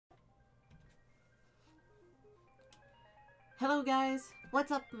Hello guys,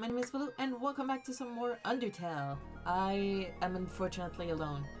 what's up? My name is Valu and welcome back to some more Undertale. I am unfortunately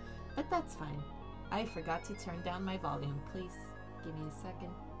alone, but that's fine. I forgot to turn down my volume. Please give me a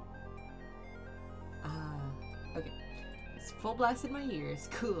second. Okay. It's full blast in my ears.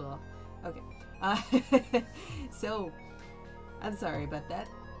 Cool. Okay. So, I'm sorry about that.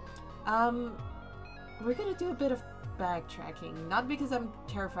 We're gonna do a bit of backtracking. Not because I'm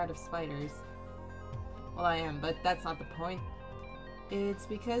terrified of spiders. Well, I am, but that's not the point. It's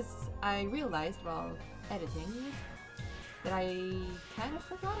because I realized while editing that I kind of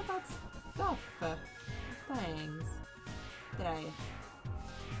forgot about stuff, things that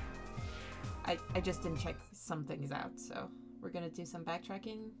I just didn't check some things out, so we're gonna do some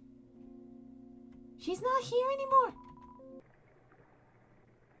backtracking. She's not here anymore!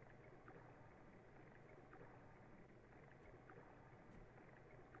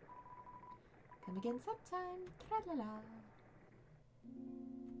 Come again sometime. Tra-la-la.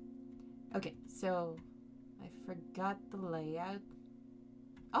 Okay, so I forgot the layout.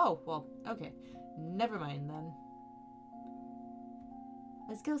 Oh, well, okay. Never mind then.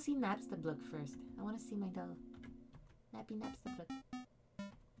 Let's go see Napstablook first. I want to see my little Nappy Napstablook.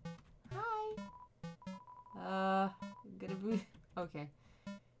 Hi! Gonna be... Okay.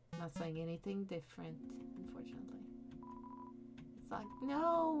 Not saying anything different, unfortunately. It's like,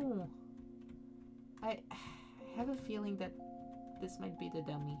 no! I have a feeling that this might be the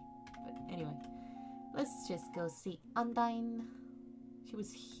dummy. But anyway, let's just go see Undyne. She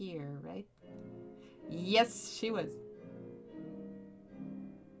was here, right? Yes, she was.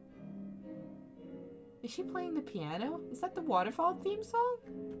 Is she playing the piano? Is that the waterfall theme song?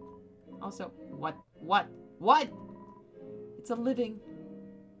 Also, what? It's a living.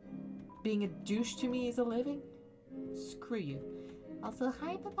 Being a douche to me is a living? Screw you. Also,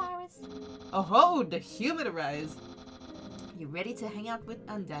 hi, Papyrus. Oh ho, the human arrives. You ready to hang out with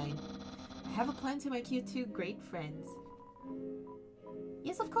Undyne? I have a plan to make you two great friends.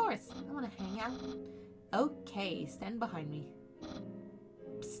 Yes, of course. I want to hang out. Okay, stand behind me.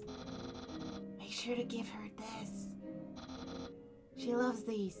 Psst. Make sure to give her this. She loves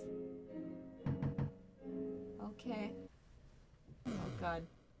these. Okay. Oh god.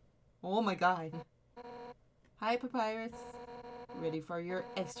 Oh my god. Hi, Papyrus. Ready for your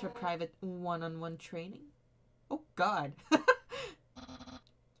extra private one-on-one training? Oh god.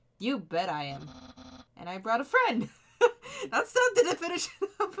 You bet I am. And I brought a friend. That's not the definition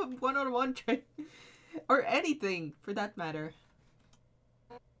of a one-on-one training. Or anything, for that matter.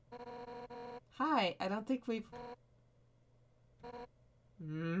 Hi, I don't think we've...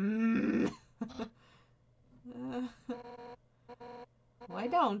 Why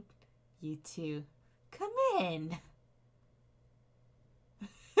don't you two come in?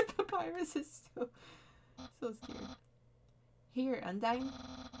 Papyrus is so scared. Here, Undyne.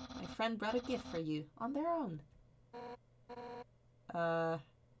 My friend brought a gift for you on their own.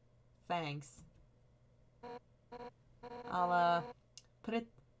 Thanks. I'll put it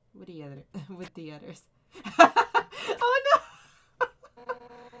with the others. Oh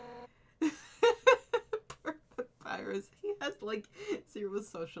no! Poor Papyrus. He has like 0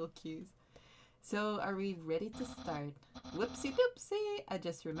 social cues. So, are we ready to start? Whoopsie doopsie! I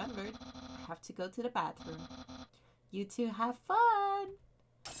just remembered. I have to go to the bathroom. You two have fun!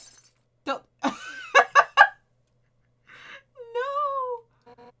 Don't... No!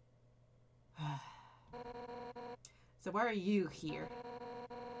 So why are you here?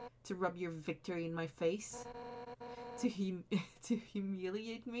 To rub your victory in my face? To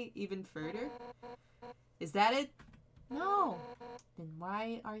humiliate me even further? Is that it? No! Then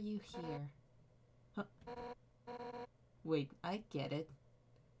why are you here? Huh. Wait, I get it.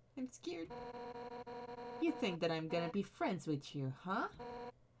 I'm scared. You think that I'm gonna be friends with you, huh?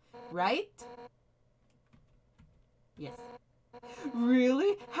 Right? Yes.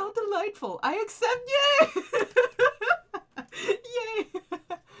 Really? How delightful! I accept! Yay! Yay!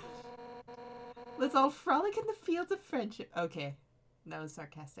 Let's all frolic in the fields of friendship. Okay. That was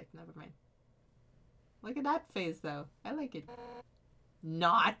sarcastic. Never mind. Look at that face, though. I like it.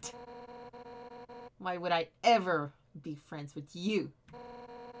 Not! Why would I ever be friends with you?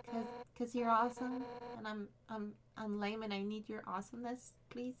 Cause you're awesome, and I'm lame, and I need your awesomeness,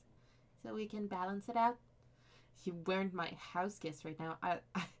 please, so we can balance it out. You weren't my house guest right now.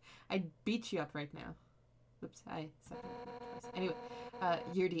 I'd beat you up right now. Oops, I sucked at it. Anyway,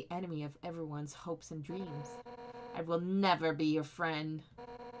 you're the enemy of everyone's hopes and dreams. I will never be your friend.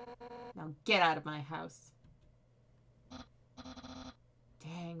 Now get out of my house.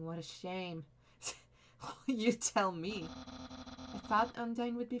 Dang, what a shame. You tell me. I thought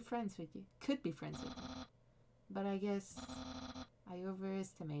Undyne would be friends with you. Could be friends with you. But I guess I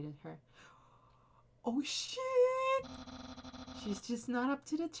overestimated her. Oh shit! She's just not up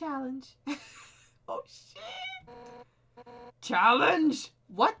to the challenge. Oh shit! Challenge!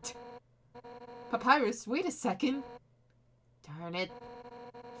 What? Papyrus, wait a second. Darn it.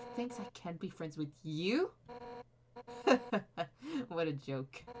 He thinks I can't be friends with you? What a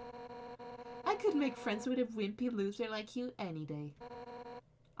joke. I could make friends with a wimpy loser like you any day.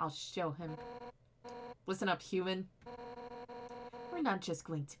 I'll show him. Listen up, human. We're not just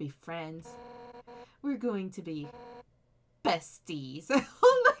going to be friends. We're going to be besties.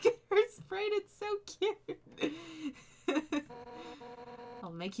 Oh, look at her sprite. It's so cute.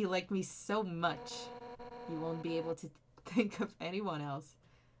 I'll make you like me so much. You won't be able to think of anyone else.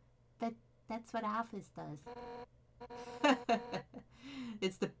 But that's what HOIVS does.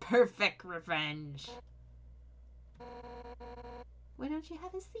 It's the perfect revenge. Why don't you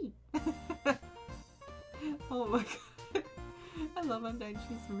have a seat? Oh my god. I love Undyne.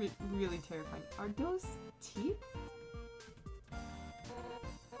 She's really terrifying. Are those teeth?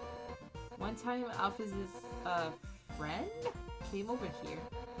 One time, HOIVS' friend came over here.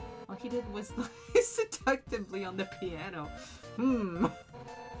 All he did was lie seductively on the piano.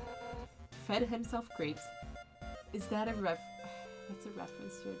 Fed himself grapes. Is that a that's a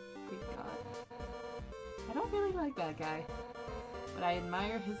reference to a Greek god. I don't really like that guy, but I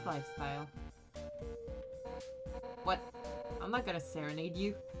admire his lifestyle. What? I'm not gonna serenade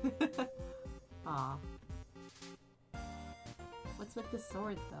you. Aw. What's with the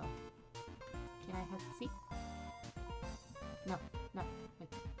sword, though? Can I have a seat? No, no.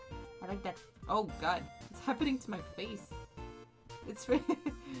 Wait. I like that. Oh god, it's happening to my face. It's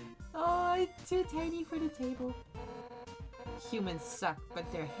oh, it's too tiny for the table. Humans suck, but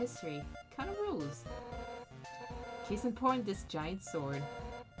their history kind of rules. Case in point, this giant sword.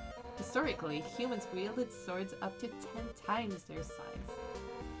 Historically, humans wielded swords up to 10 times their size.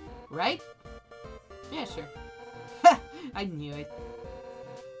 Right? Yeah, sure. I knew it.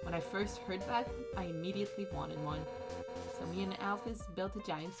 When I first heard that, I immediately wanted one. So me and HOIVS built a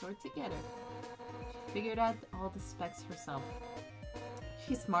giant sword together. She figured out all the specs herself.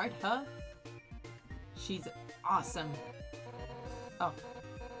 She's smart, huh? She's awesome. Oh.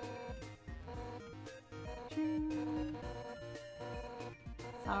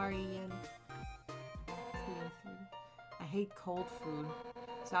 Sorry, Ian. I hate cold food.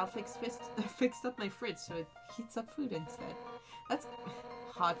 So I'll fixed up my fridge so it heats up food instead. That's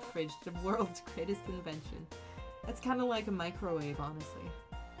hot fridge, the world's greatest invention. It's kind of like a microwave, honestly.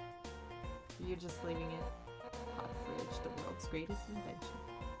 You're just leaving it. Hot fridge, the world's greatest invention.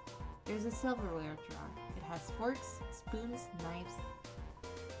 There's a silverware drawer. It has forks, spoons, knives,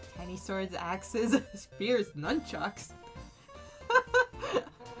 tiny swords, axes, spears, nunchucks.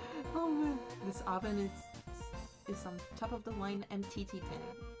 Oh man. This oven is some top of the line MTT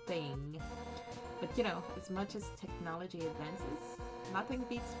thing. But you know, as much as technology advances, nothing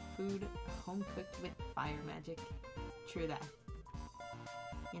beats food home cooked with fire magic. True that.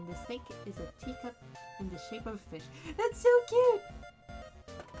 In the sink is a teacup in the shape of a fish. That's so cute!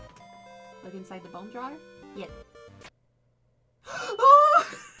 Look inside the bone drawer? Yeah. Oh!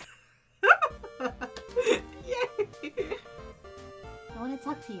 Yay! I want to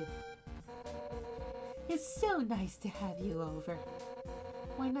talk to you. It's so nice to have you over.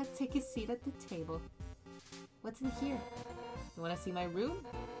 Why not take a seat at the table? What's in here? You want to see my room?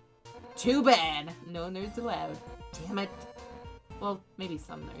 Too bad! No nerds allowed. Damn it. Well, maybe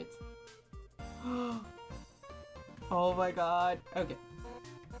some nerds. Oh my god. Okay.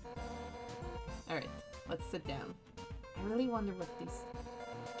 Alright, let's sit down. I really wonder what these...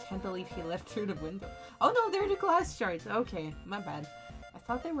 Can't believe he left through the window. Oh no, they're the glass shards. Okay, my bad. I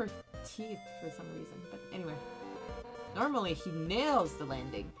thought they were teeth for some reason, but anyway. Normally he nails the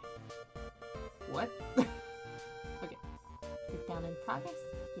landing. What? Okay. Sit down in progress?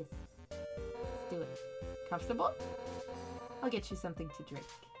 Yes. Let's do it. Comfortable? I'll get you something to drink.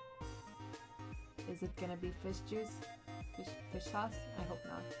 Is it gonna be fish juice? Fish sauce? I hope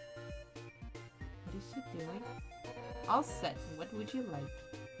not. What is she doing? All set. What would you like?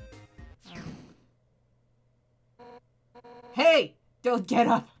 Hey! Don't get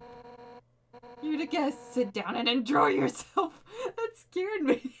up! You're the guest. Sit down and enjoy yourself. That scared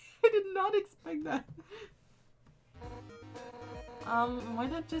me. I did not expect that. Why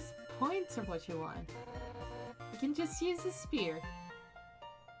not just points or what you want? You can just use a spear.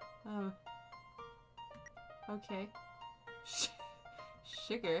 Okay.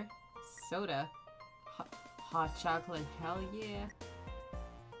 Sugar. Soda. Hot chocolate. Hell yeah.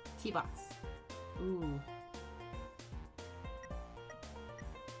 Tea box. Ooh.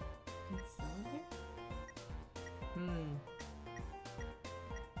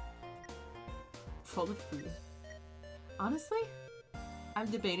 full of food. Honestly, I'm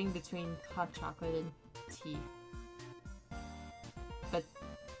debating between hot chocolate and tea. But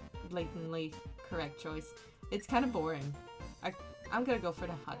blatantly correct choice. It's kind of boring. I'm gonna go for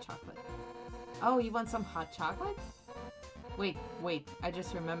the hot chocolate. Oh, you want some hot chocolate? Wait, I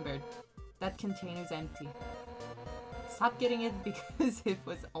just remembered. That container's empty. Stop getting it because it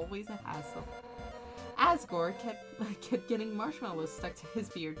was always a hassle. Asgore kept getting marshmallows stuck to his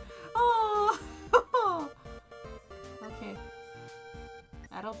beard. Oh! Okay.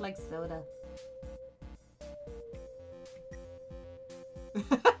 I don't like soda.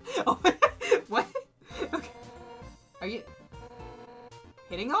 Oh, what? Okay. Are you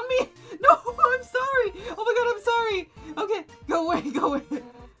hitting on me? No, I'm sorry. Oh my god, I'm sorry. Okay, go away.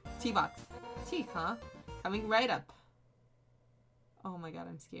 Tea box. Tea, huh? Coming right up. Oh my god,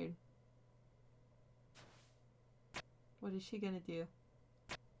 I'm scared. What is she gonna do?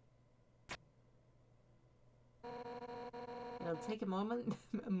 It'll take a moment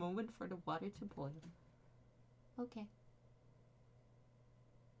for the water to boil. Okay.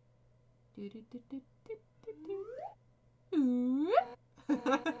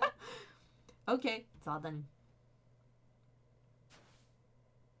 Okay, it's all done.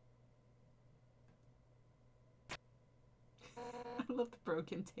 I love the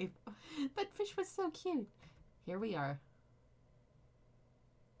broken table. That fish was so cute. Here we are.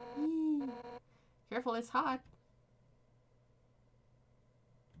 Yee. Careful, it's hot.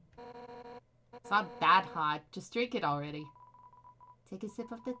 It's not that hot. Just drink it already. Take a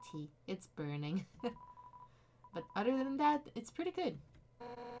sip of the tea. It's burning. But other than that, it's pretty good.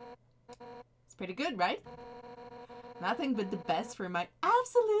 It's pretty good, right? Nothing but the best for my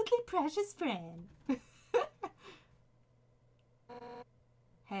absolutely precious friend.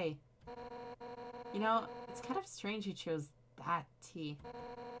 Hey. You know, it's kind of strange you chose that tea.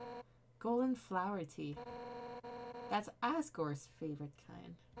 Golden flower tea. That's Asgore's favorite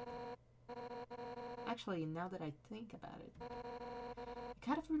kind. Actually, now that I think about it, you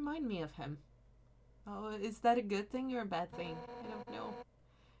kind of remind me of him. Oh, is that a good thing or a bad thing? I don't know.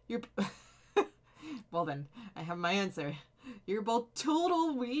 You're... Well then, I have my answer. You're both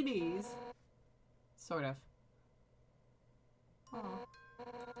total weenies. Sort of. Oh.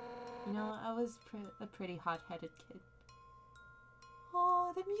 You know, I was a pretty hot-headed kid.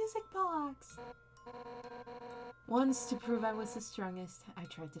 Oh, the music box! Once, to prove I was the strongest, I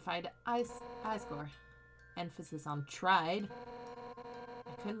tried to fight Asgore. Emphasis on tried.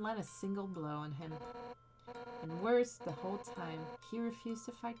 I couldn't land a single blow on him. And worse, the whole time, he refused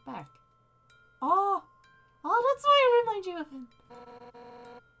to fight back. Oh, that's why I remind you of him.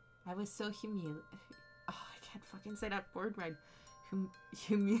 I was so humiliated. Oh, I can't fucking say that word right.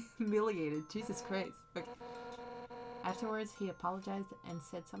 Humiliated. Jesus Christ. Okay. Afterwards, he apologized and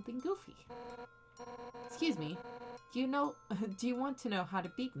said something goofy. Excuse me, do you want to know how to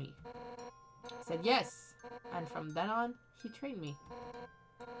beat me? I said yes, and from then on, he trained me.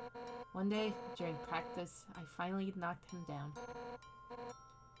 One day, during practice, I finally knocked him down.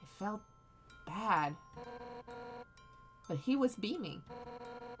 It felt bad, but he was beaming.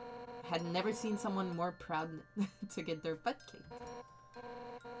 I had never seen someone more proud to get their butt kicked.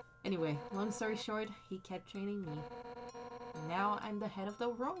 Anyway, long story short, he kept training me. And now I'm the head of the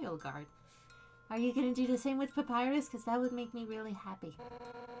Royal Guard. Are you gonna do the same with Papyrus? Because that would make me really happy.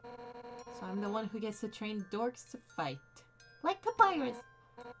 So I'm the one who gets to train dorks to fight. Like Papyrus.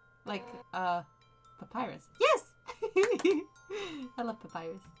 Like, Papyrus. Yes! I love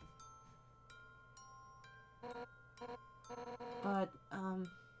Papyrus. But,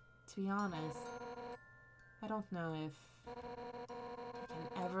 to be honest, I don't know if I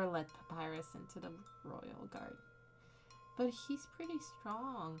can ever let Papyrus into the Royal Guard. But he's pretty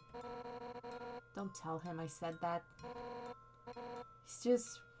strong. Don't tell him I said that. He's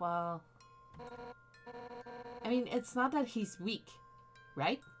just, well... I mean, it's not that he's weak,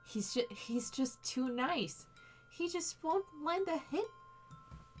 right? He's just too nice. He just won't land a hit.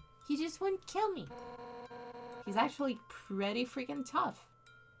 He just won't kill me. He's actually pretty freaking tough.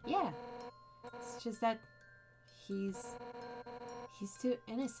 Yeah. It's just that he's too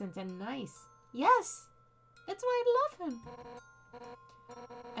innocent and nice. Yes! That's why I love him.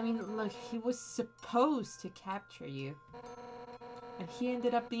 I mean, look, he was supposed to capture you. And he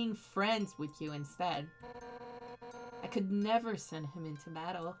ended up being friends with you instead. I could never send him into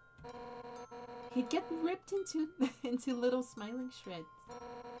battle. He'd get ripped into little smiling shreds.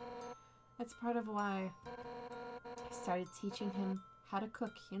 That's part of why I started teaching him how to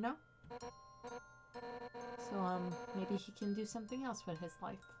cook, you know? So, maybe he can do something else with his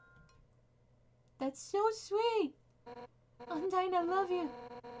life. That's so sweet! Undyne, I love you!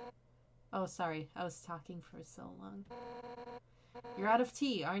 Oh, sorry. I was talking for so long. You're out of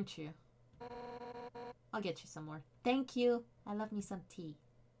tea, aren't you? I'll get you some more. Thank you. I love me some tea.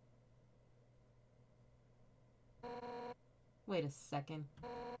 Wait a second.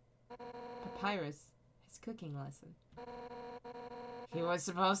 Papyrus. His cooking lesson. He was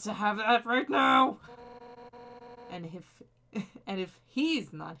supposed to have that right now! And if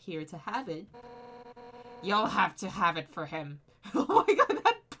he's not here to have it, you'll have to have it for him. Oh my god,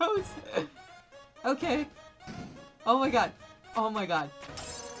 that pose! Okay. Oh my god. Oh my god.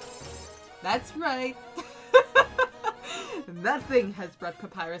 That's right. That thing has brought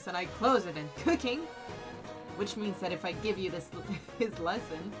Papyrus and I close it in cooking. Which means that if I give you this his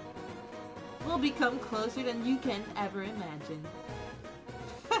lesson, we'll become closer than you can ever imagine.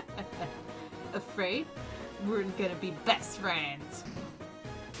 Afraid? We're gonna be best friends.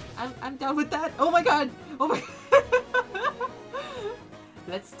 I'm down with that. Oh my god! Oh my god!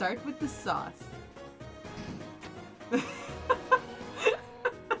 Let's start with the sauce.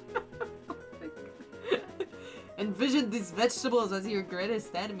 Envision these vegetables as your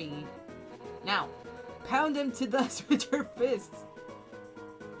greatest enemy. Now, pound them to dust with your fists.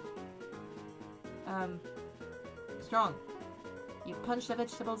 Strong. You punch the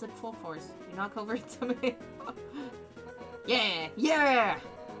vegetables at full force. You knock over a tomato. Yeah! Yeah!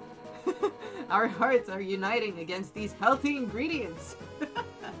 Our hearts are uniting against these healthy ingredients.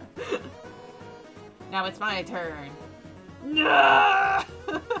 Now it's my turn. No!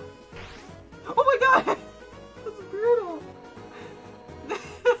 Oh my god! That's brutal.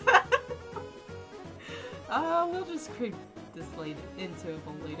 We'll just creep this into a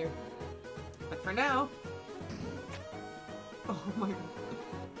bowl later. But for now... Oh my god.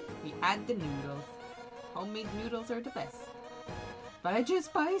 We add the noodles. Homemade noodles are the best. But I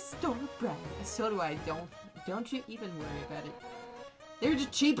just buy store brand. So do I. Don't you even worry about it. They're the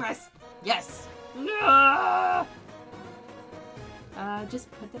cheapest! Yes! No! Just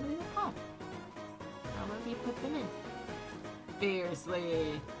put them in a pot. However you put them in.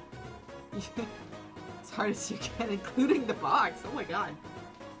 Fiercely. As hard as you can, including the box. Oh my god.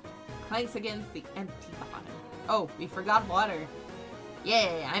 Clanks against the empty bottom. Oh, we forgot water.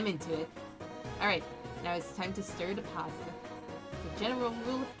 Yeah, I'm into it. Alright, now it's time to stir the pasta. As a general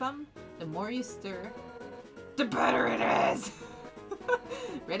rule of thumb, the more you stir, the better it is!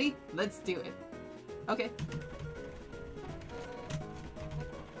 Ready? Let's do it. Okay.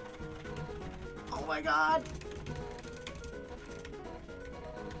 Oh my god!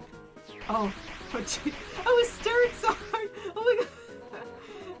 Oh, gee. I was stirring so hard! Oh my god!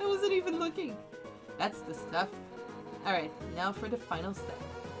 I wasn't even looking. That's the stuff. Alright, now for the final step.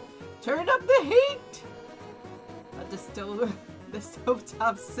 Turn up the heat! Let the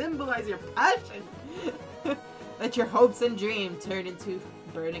stovetop symbolize your passion! Let your hopes and dreams turn into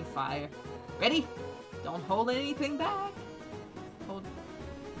burning fire. Ready? Don't hold anything back. Hold.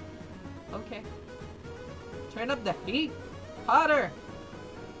 Okay. Turn up the heat. Hotter!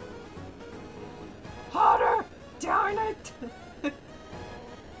 Hotter! Darn it!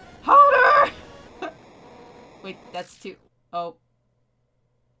 Hotter! Wait, that's too... Oh.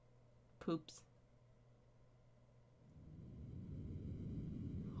 Poops.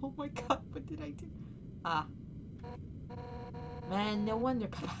 Oh my god, what did I do? Ah. Man, no wonder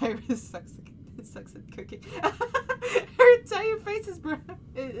Papyrus sucks at cooking. Her entire face is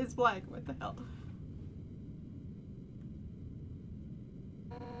black. What the hell?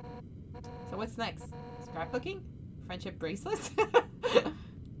 So what's next? Scrapbooking? Friendship bracelets?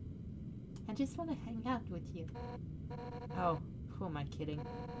 I just want to hang out with you. Oh, who am I kidding?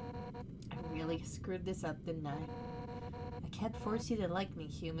 I really screwed this up, didn't I? I can't force you to like me,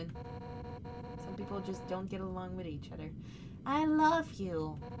 human. Some people just don't get along with each other. I love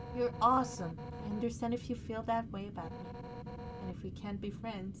you. You're awesome. I understand if you feel that way about me. And if we can't be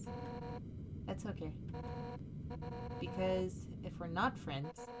friends, that's okay. Because if we're not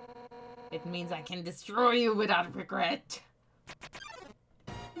friends, it means I can destroy you without regret.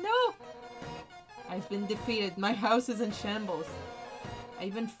 No! I've been defeated. My house is in shambles. I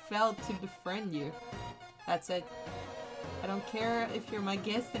even failed to befriend you. That's it. I don't care if you're my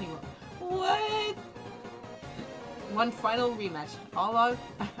guest anymore. What? One final rematch. All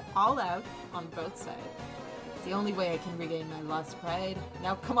out on both sides. It's the only way I can regain my lost pride.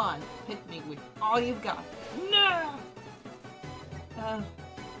 Now come on, hit me with all you've got. No!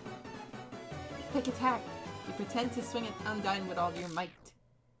 Quick attack. You pretend to swing at Undyne with all your might.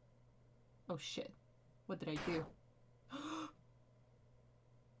 Oh shit. What did I do?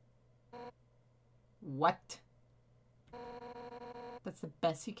 What? That's the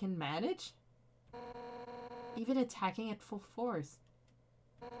best you can manage? Even attacking at full force.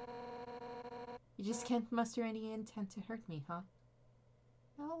 You just can't muster any intent to hurt me, huh?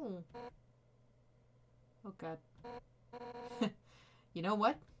 No. Oh god. You know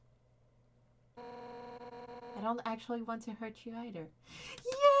what? I don't actually want to hurt you either.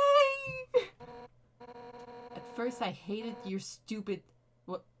 Yay! At first I hated your stupid...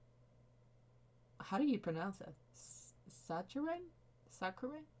 What? How do you pronounce that? Saccharine?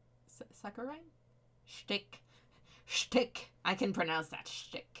 Saccharine? Saccharine? Shtick. Shtick. I can pronounce that.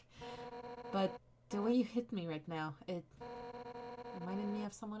 Shtick. But the way you hit me right now, it reminded me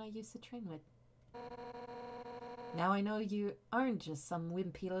of someone I used to train with. Now I know you aren't just some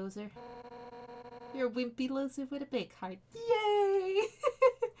wimpy loser. You're a wimpy loser with a big heart. Yay!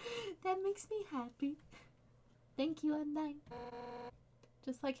 That makes me happy. Thank you, Undyne.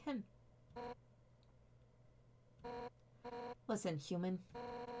 Just like him. Listen, human.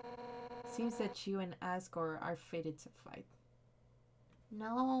 Seems that you and Asgore are fated to fight.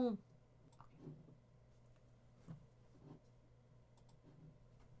 No.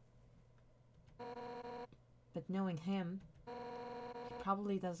 But knowing him, he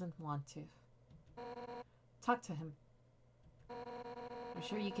probably doesn't want to. Talk to him. I'm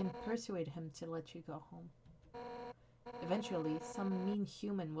sure you can persuade him to let you go home. Eventually, some mean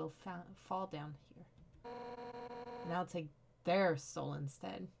human will fall down here. And I'll take their soul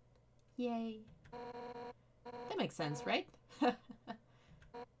instead. Yay. That makes sense, right?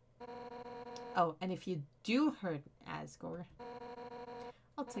 Oh, and if you do hurt Asgore,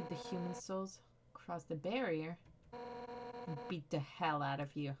 I'll take the human souls, cross the barrier, and beat the hell out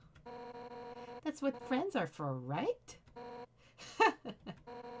of you. That's what friends are for, right?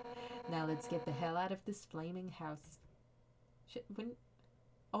 Now let's get the hell out of this flaming house. Shit, when...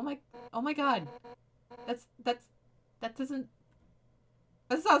 Oh my god. That's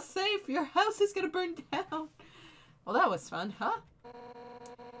not safe. Your house is gonna burn down. Well, that was fun, huh?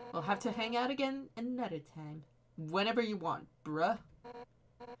 We'll have to hang out again another time. Whenever you want, bruh.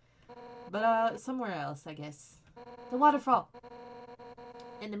 But, somewhere else, I guess. The waterfall.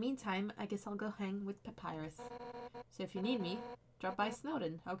 In the meantime, I guess I'll go hang with Papyrus. So if you need me, drop by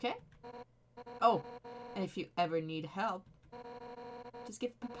Snowden, okay? Oh, and if you ever need help, just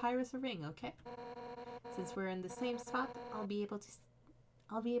give Papyrus a ring, okay? Since we're in the same spot, I'll be able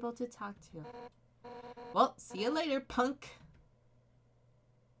to talk to you. Well, see you later, punk.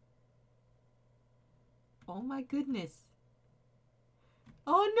 Oh my goodness.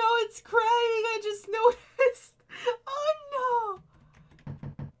 Oh no, it's crying. I just noticed. Oh no.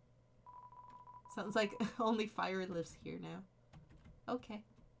 Sounds like only fire lives here now. Okay.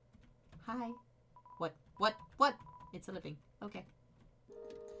 Hi. What? It's a living. Okay.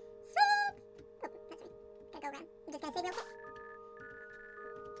 Sweet! Oh, that's me. Gotta go around. I'm just gonna say real quick.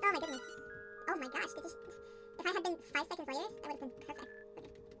 Oh my goodness. Oh my gosh. If I had been 5 seconds later, that would have been perfect.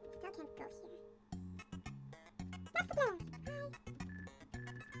 Okay. Still can't go here. That's the plan. Hi.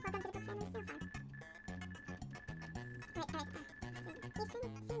 Welcome to the book family snow farm. Alright. Keep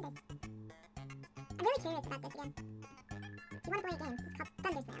seeing this. I'm really curious about this again. If you want to play a game, it's called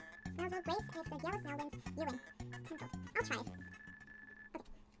Thunder Snow. Snows will race, and if the yellow snow wins, you win. It's tenfold. I'll try it. Okay.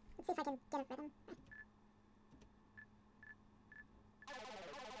 Let's see if I can get a rhythm.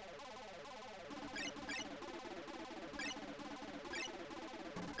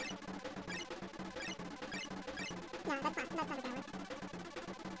 No, that's not gonna work.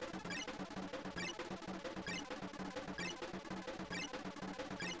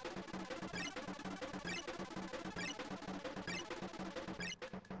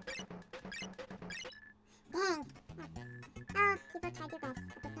 Dang! Oh, you both tried your best,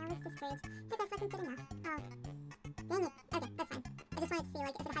 but the snow was discouraged. Your best wasn't good enough. Oh. Dang it. Okay, that's fine. I just wanted to see,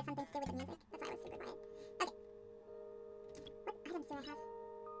 like, if it had something to do with the music. That's why I was super quiet. Okay. What items do I have?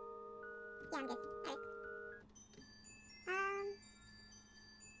 Yeah, I'm good. Alright.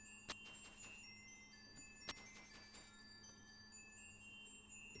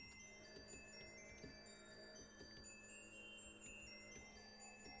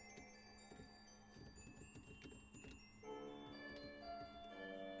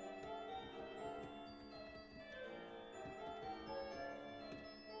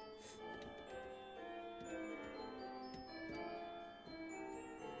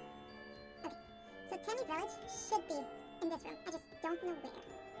 So Tammy Village should be in this room. I just don't know where.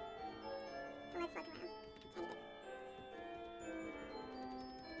 So let's look around. Tiny bit.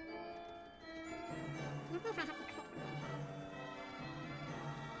 I don't know if I have to click something.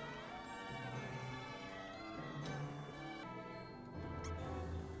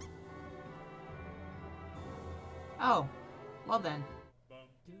 Oh, well then.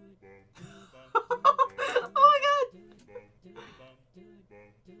 Oh my god!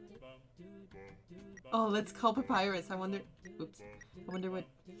 Oh, let's call Papyrus. I wonder... Oops. I wonder what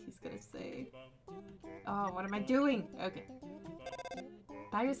he's gonna say. Oh, what am I doing? Okay.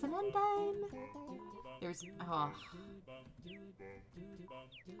 Papyrus and Undyne. There's... Oh.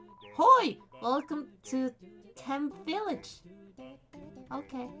 Hoi! Welcome to Tem Village.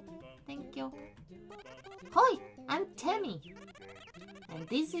 Okay. Thank you. Hoi! I'm Temmie. And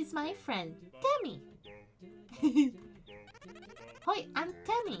this is my friend, Temmie. Hoi! I'm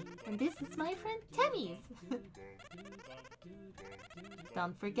Temmie. And this is my friend, Temmie's.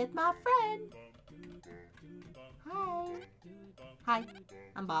 Don't forget my friend. Hi. Hi.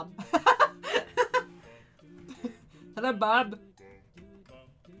 I'm Bob. Hello, Bob.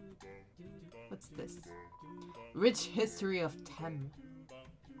 What's this? Rich history of Tem.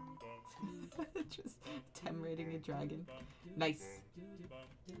 Just Tem raiding a dragon. Nice.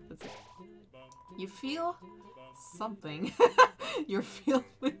 That's it. You feel something. You're filled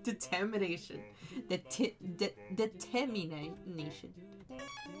with determination. Determination.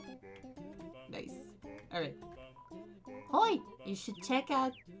 Nice. Alright. Hoi! You should check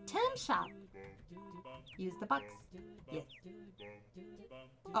out Tem Shop. Use the box. Yes.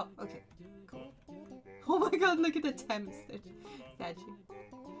 Oh, okay. Cool. Oh my god, look at the Tem statue.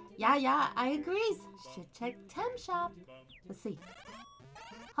 Yeah, I agree. Should check Tem Shop. Let's see.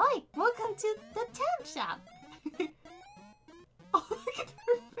 Hi, welcome to the Tem Shop. Oh, look at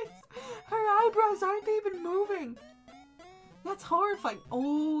her face. Her eyebrows aren't even moving. That's horrifying.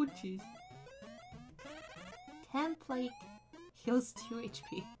 Oh, jeez. Tem Flake heals 2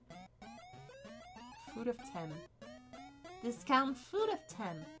 HP. Food of Tem. Discount Food of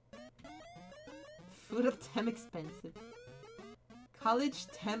Tem. Food of Tem expensive. College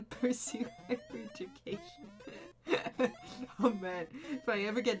Tem pursue higher education. Oh man, if I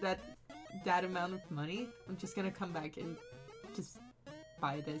ever get that amount of money, I'm just gonna come back and just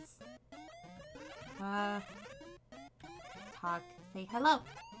buy this. Talk. Say hello.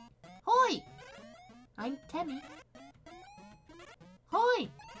 Hoi! I'm Temmie. Hoi!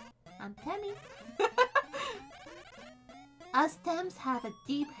 I'm Temmie. Us Tems have a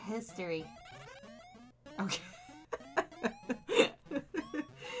deep history. Okay.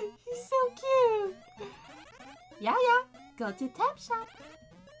 He's so cute. Yeah. Go to Tem Shop.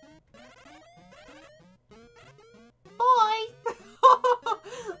 Boy!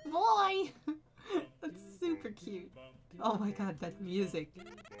 Boy! That's super cute. Oh my god, that music.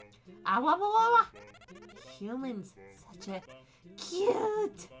 Ah, humans, such a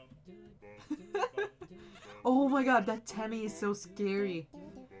cute. Oh my god, that Temmie is so scary.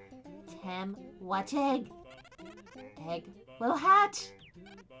 Tem, watch egg. Egg will hatch.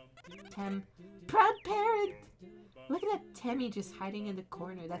 Tem, proud parent. Look at that Temmie just hiding in the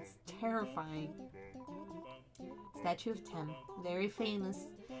corner. That's terrifying. Statue of Tem. Very famous.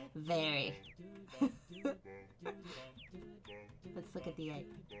 Very. Let's look at the egg.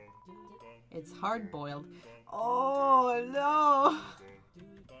 It's hard-boiled. Oh, no!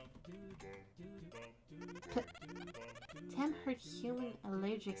 Tem heard human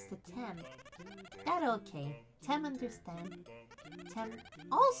allergics to Tem. That okay. Tem understand. Tem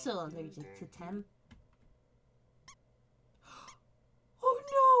also allergic to Tem. Oh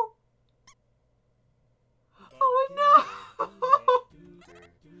no! Oh no!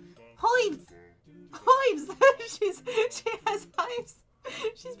 HOIVS! HOIVS! She has hives!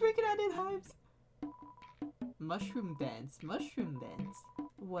 She's breaking out in hives. Mushroom dance.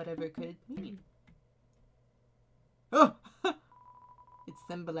 Whatever could it mean? Oh! It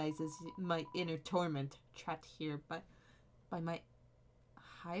symbolizes my inner torment, trapped here by my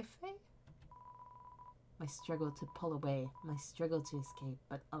hyphae? My struggle to pull away, my struggle to escape,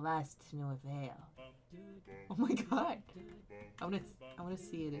 but alas, to no avail. Oh my god! I wanna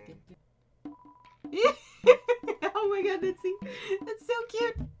see it again. Oh my god, that's so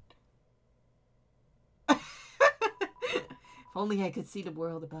cute! If only I could see the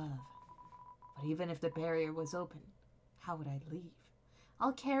world above. But even if the barrier was open, how would I leave?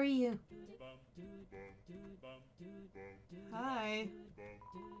 I'll carry you. Hi.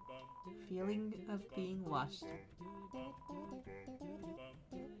 Feeling of being watched.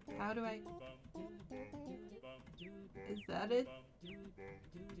 How do I... Is that it?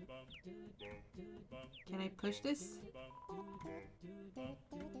 Can I push this?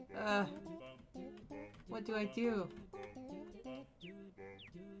 What do I do?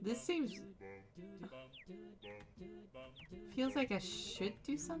 This seems... feels like I should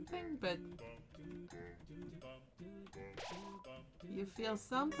do something, but... You feel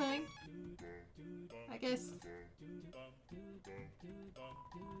something? I guess...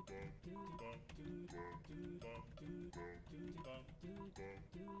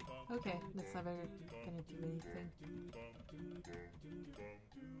 Okay, that's never gonna do anything.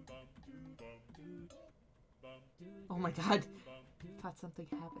 Oh my god! Thought something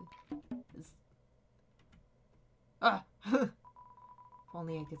happened. Ah! If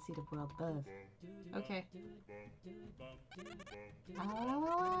only I could see the world above. Okay.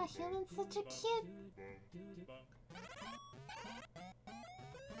 Oh, human's such a cute...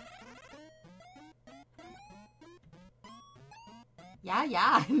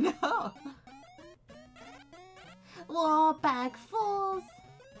 Yeah, no! Whoa, bag falls!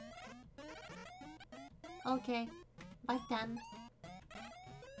 Okay, bike done.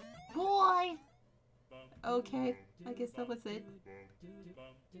 Boy! Okay, I guess that was it.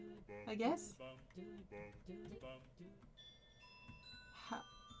 I guess? How?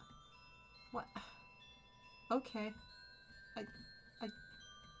 What? Okay.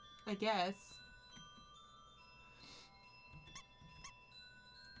 I guess.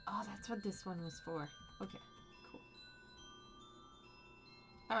 Oh, that's what this one was for. Okay, cool.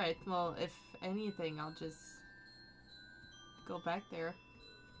 Alright, well, if anything, I'll just go back there.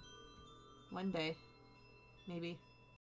 One day. Maybe.